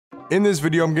In this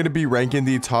video, I'm going to be ranking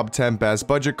the top 10 best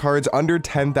budget cards under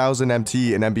 10,000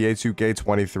 MT in NBA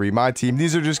 2K23 Myteam.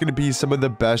 These are just going to be some of the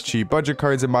best cheap budget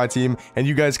cards in Myteam, and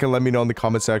you guys can let me know in the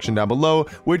comment section down below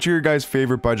which are your guys'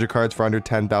 favorite budget cards for under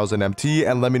 10,000 MT,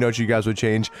 and let me know what you guys would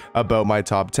change about my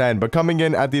top 10. But coming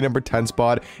in at the number 10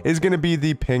 spot is going to be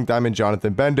the Pink Diamond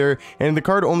Jonathan Bender, and the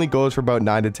card only goes for about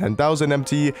 9 to 10,000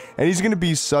 MT, and he's going to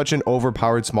be such an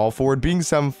overpowered small forward, being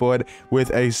 7 foot with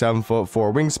a 7'4"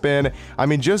 wingspan. I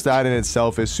mean, just that in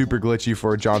itself is super glitchy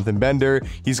for Jonathan Bender.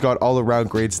 He's got all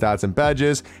around great stats and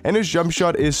badges, and his jump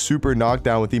shot is super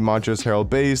knockdown with the Montrezl Harrell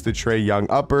base. The Trae Young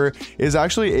upper is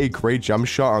actually a great jump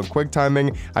shot on quick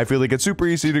timing. I feel like it's super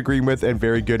easy to green with and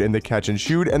very good in the catch and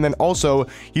shoot. And then also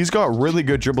he's got really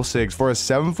good dribble sigs for a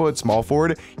 7 foot small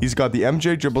forward. He's got the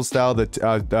MJ dribble style, the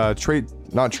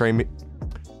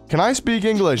Can I speak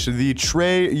English? The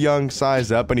Trae Young size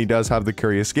up, and he does have the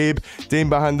Curry escape. Dame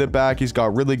behind the back. He's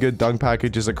got really good dunk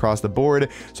packages across the board.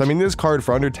 So, I mean, this card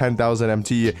for under 10,000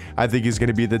 MT, I think he's going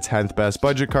to be the 10th best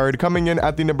budget card. Coming in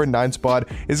at the number 9 spot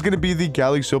is going to be the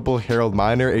Galliopolo Harold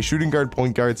Miner, a shooting guard,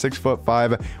 point guard,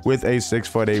 6'5" with a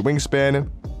 6'8"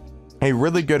 wingspan. A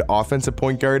really good offensive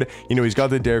point guard. You know, he's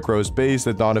got the Derrick Rose base,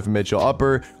 the Donovan Mitchell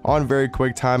upper on very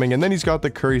quick timing, and then he's got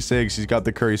the Curry sigs, he's got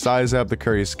the Curry size up, the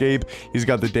Curry escape, he's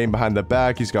got the Dame behind the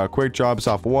back, he's got quick drops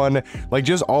off one. Like,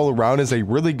 just all around is a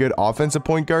really good offensive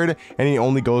point guard, and he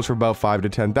only goes for about 5 to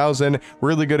 10,000.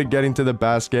 Really good at getting to the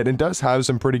basket, and does have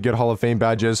some pretty good Hall of Fame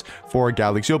badges for a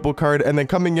Galliopolo card. And then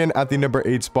coming in at the number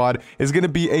 8 spot is going to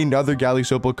be another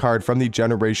Galliopolo card from the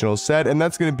generational set, and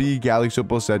that's going to be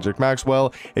Galliopolo Cedric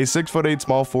Maxwell, a 6'8"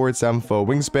 small forward, 7'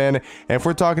 wingspan. And if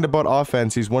we're talking about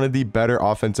offense, he's one of the better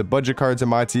offensive budget cards in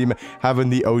Myteam, having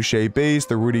the O'Shea base,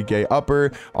 the Rudy Gay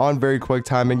upper on very quick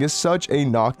timing is such a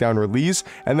knockdown release.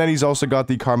 And then he's also got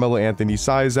the Carmelo Anthony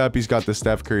size up, he's got the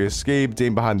Steph Curry escape,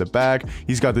 Dame behind the back,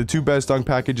 he's got the 2 best dunk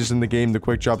packages in the game, the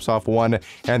quick drops off one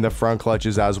and the front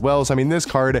clutches as well. So I mean, this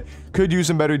card could use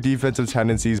some better defensive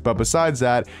tendencies, but besides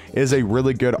that is a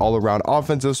really good all-around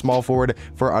offensive small forward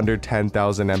for under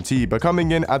 10,000 MT. But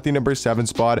coming in at the number 7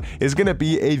 spot is going to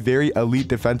be a very elite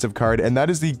defensive card, and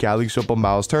that is the Galliopolo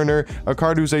Miles Turner, a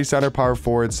card who's a center power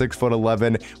forward,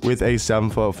 6'11" with a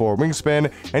 7'4"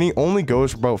 wingspan, and he only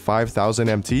goes for about 5,000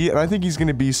 MT. And I think he's going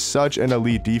to be such an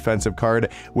elite defensive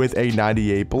card with a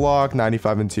 98 block,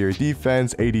 95 interior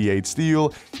defense, 88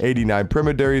 steal, 89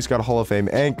 perimeter. He's got a Hall of Fame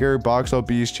anchor, box out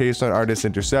beast, chase on artist,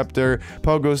 interceptor,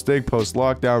 pogo stick, post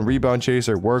lockdown, rebound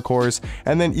chaser, workhorse,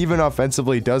 and then even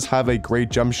offensively does have a great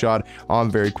jump shot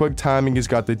on very quick timing. He's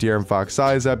got the De'Aaron Fox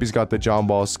size up, he's got the John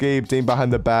Wall escape, Dame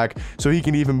behind the back, so he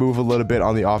can even move a little bit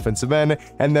on the offensive end,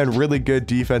 and then really good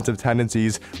defensive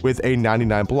tendencies with a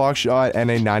 99 block shot and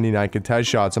a 99 contest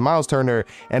shot. So Miles Turner,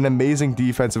 an amazing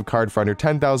defensive card for under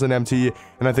 10,000 MT,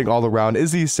 and I think all around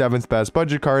is the 7th best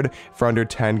budget card for under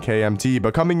 10k MT.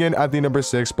 But coming in at the number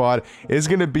 6 spot is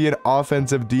going to be an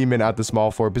offensive demon at the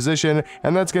small forward position,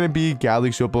 and that's going to be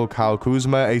Galliopolo Kyle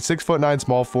Kuzma, a 6'9"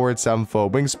 small forward, 7'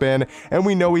 wingspan, and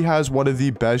we know he has one of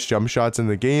the best jump shots in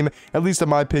the game, at least in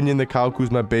my opinion. The Kyle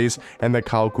Kuzma base and the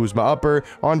Kyle Kuzma upper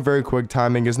on very quick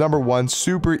timing is number 1,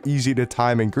 super easy to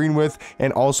time and green with,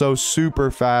 and also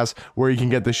super fast where you can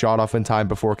get the shot off in time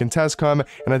before contests come.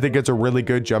 And I think it's a really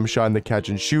good jump shot in the catch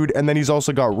and shoot. And then he's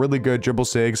also got really good dribble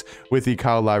sigs with the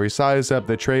Kyle Lowry size up,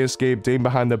 the Trae escape, Dame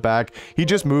behind the back. He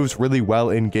just moves really well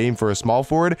in game for a small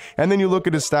forward. And then you look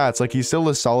at his stats, like, he's still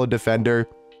a solid defender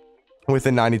with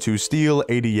a 92 steal,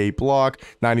 88 block,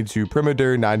 92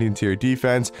 perimeter, 90 interior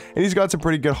defense, and he's got some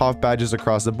pretty good Hoff badges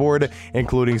across the board,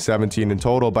 including 17 in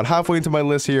total. But halfway into my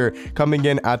list here, coming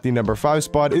in at the number 5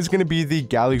 spot is going to be the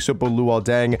Galliopolo Luol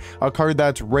Deng, a card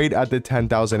that's right at the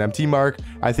 10,000 MT mark.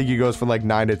 I think he goes for like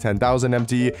 9 to 10,000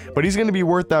 MT, but he's going to be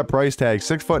worth that price tag.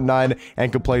 6'9"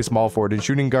 and can play small forward and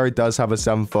shooting guard, does have a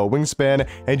 7' wingspan,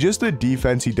 and just the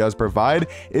defense he does provide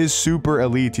is super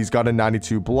elite. He's got a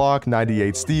 92 block,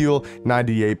 98 steal,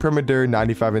 98 perimeter,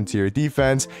 95 interior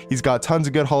defense. He's got tons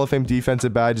of good Hall of Fame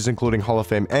defensive badges, including Hall of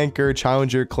Fame anchor,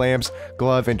 challenger, clamps,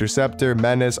 glove, interceptor,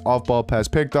 menace, off-ball pass,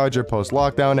 pick dodger, post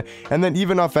lockdown. And then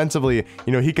even offensively,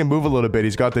 you know, he can move a little bit.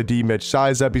 He's got the D Mitch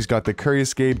size up, he's got the Curry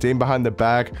escape, Dame behind the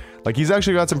back. Like, he's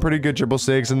actually got some pretty good dribble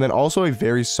sigs, and then also a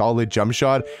very solid jump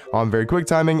shot on very quick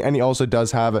timing. And he also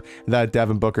does have that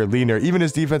Devin Booker leaner. Even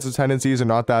his defensive tendencies are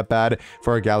not that bad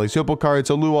for a Galliopolo card.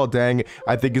 So Luol Deng,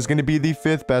 I think, is going to be the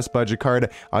 5th best budget budget card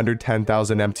under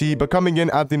 10,000 MT. But coming in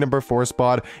at the number 4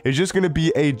 spot is just going to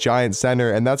be a giant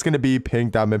center, and that's going to be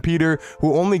Pink Diamond Peter,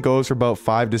 who only goes for about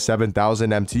 5 to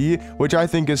 7,000 MT, which I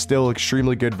think is still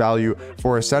extremely good value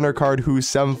for a center card who's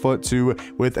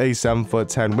 7'2" with a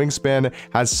 7'10" wingspan,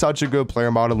 has such a good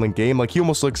player model in game. Like, he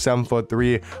almost looks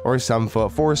 7'3" or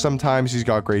 7'4" sometimes. He's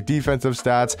got great defensive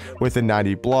stats with a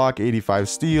 90 block, 85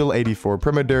 steal, 84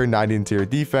 perimeter, 90 interior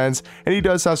defense, and he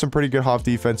does have some pretty good off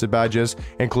defensive badges,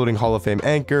 including Hall of Fame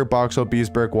anchor, box out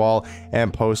beast brick wall,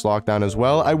 and post lockdown as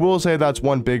well. I will say that's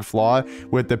one big flaw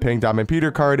with the Pink Diamond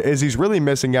Peter card, is he's really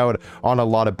missing out on a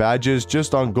lot of badges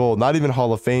just on gold, not even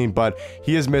Hall of Fame, but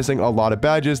he is missing a lot of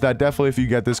badges that definitely, if you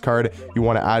get this card, you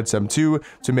want to add some to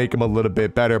make him a little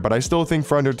bit better. But I still think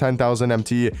for under 10,000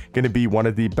 MT, going to be one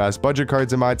of the best budget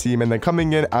cards in my team. And then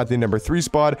coming in at the number 3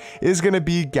 spot is going to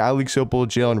be Galaxy Opal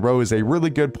Jalen Rose, a really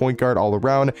good point guard all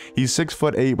around. He's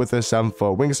 6'8" with a 7'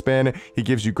 wingspan. He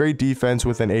gives you great defense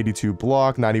with an 82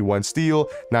 block, 91 steal,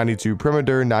 92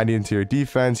 perimeter, 90 interior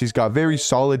defense. He's got very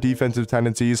solid defensive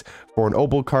tendencies for an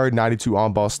Opal card, 92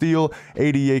 on-ball steal,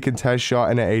 88 contest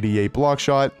shot, and an 88 block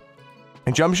shot.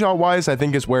 And jump shot wise, I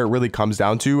think is where it really comes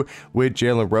down to with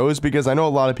Jalen Rose, because I know a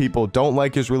lot of people don't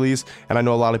like his release, and I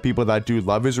know a lot of people that do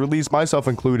love his release, myself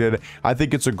included. I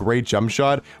think it's a great jump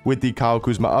shot with the Kyle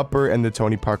Kuzma upper and the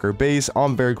Tony Parker base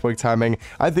on very quick timing.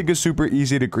 I think it's super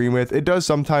easy to green with. It does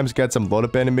sometimes get some load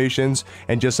up animations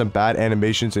and just some bad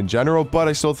animations in general, but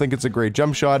I still think it's a great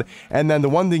jump shot. And then the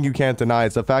one thing you can't deny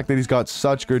is the fact that he's got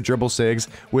such good dribble sigs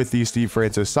with the Steve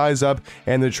Francis size up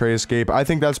and the Trey escape. I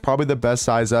think that's probably the best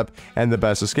size up and the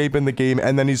best escape in the game.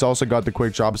 And then he's also got the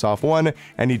quick drops off one,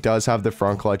 and he does have the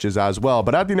front clutches as well.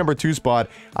 But at the number 2 spot,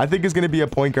 I think is going to be a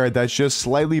point guard that's just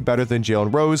slightly better than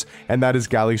Jalen Rose, and that is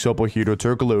Galaxy Opal Hudo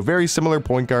Turkoglu. Very similar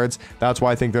point guards. That's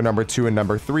why I think they're number 2 and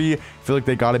number 3. I feel like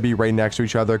they got to be right next to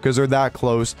each other because they're that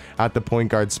close at the point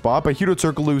guard spot. But Hudo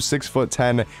Turkoglu,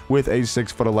 6'10" with a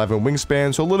 6'11"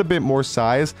 wingspan, so a little bit more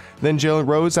size than Jalen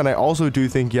Rose. And I also do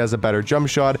think he has a better jump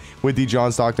shot with the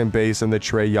John Stockton base and the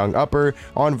Trey Young upper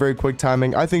on very quick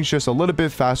timing. I think it's just a little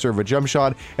bit faster of a jump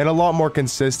shot and a lot more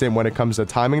consistent when it comes to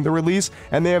timing the release.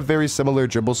 And they have very similar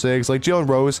dribble sigs. Like, Jalen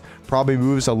Rose probably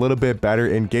moves a little bit better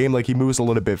in game, like he moves a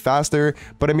little bit faster,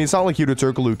 but I mean, it's not like Hudo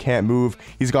Turkoglu can't move.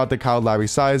 He's got the Kyle Lowry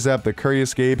size up, the Curry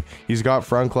escape, he's got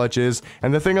front clutches.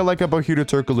 And the thing I like about Hudo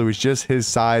Turkoglu is just his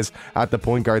size at the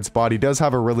point guard spot. He does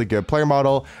have a really good player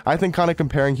model. I think kind of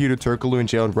comparing Hudo Turkoglu and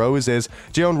Jalen Rose is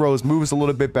Jalen Rose moves a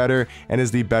little bit better and is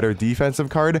the better defensive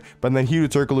card, but then Hudo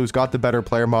Turkoglu's got the better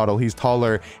player model. He's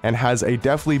taller and has a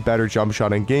definitely better jump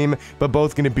shot in game, but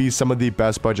both going to be some of the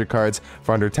best budget cards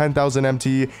for under 10,000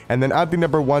 MT. And then at the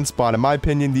number 1 spot, in my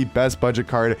opinion, the best budget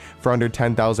card for under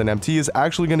 10,000 MT is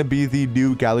actually going to be the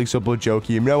new Galaxy Opal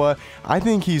Joakim Noah. I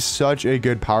think he's such a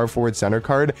good power forward center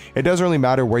card. It doesn't really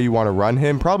matter where you want to run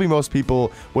him. Probably most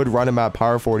people would run him at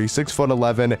power forward. He's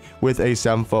 6'11" with a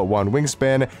 7'1"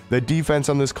 wingspan. The defense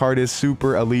on this card is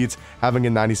super elite, having a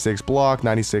 96 block,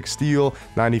 96 steal,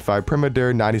 95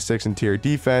 perimeter, 96 interior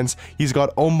defense. He's got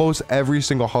almost every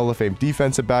single Hall of Fame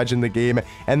defensive badge in the game,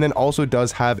 and then also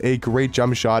does have a great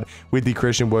jump shot with the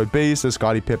Christian Wood base. The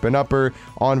Scottie Pippen upper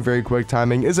on very quick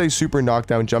timing is a super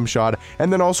knockdown jump shot,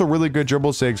 and then also really good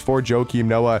dribble sigs for Joakim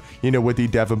Noah, you know, with the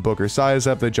Devin Booker size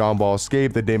up, the John Wall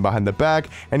escape, the Dame behind the back,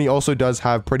 and he also does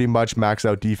have pretty much maxed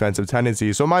out defensive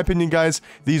tendencies. So in my opinion, guys,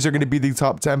 these are going to be the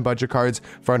top 10 budget cards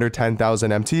for under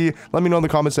 10,000 MT. Let me know in the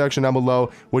comment section down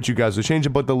below what you guys would change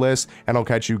about the list, and I'll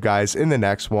catch you guys in the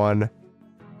next one.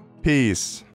 Peace.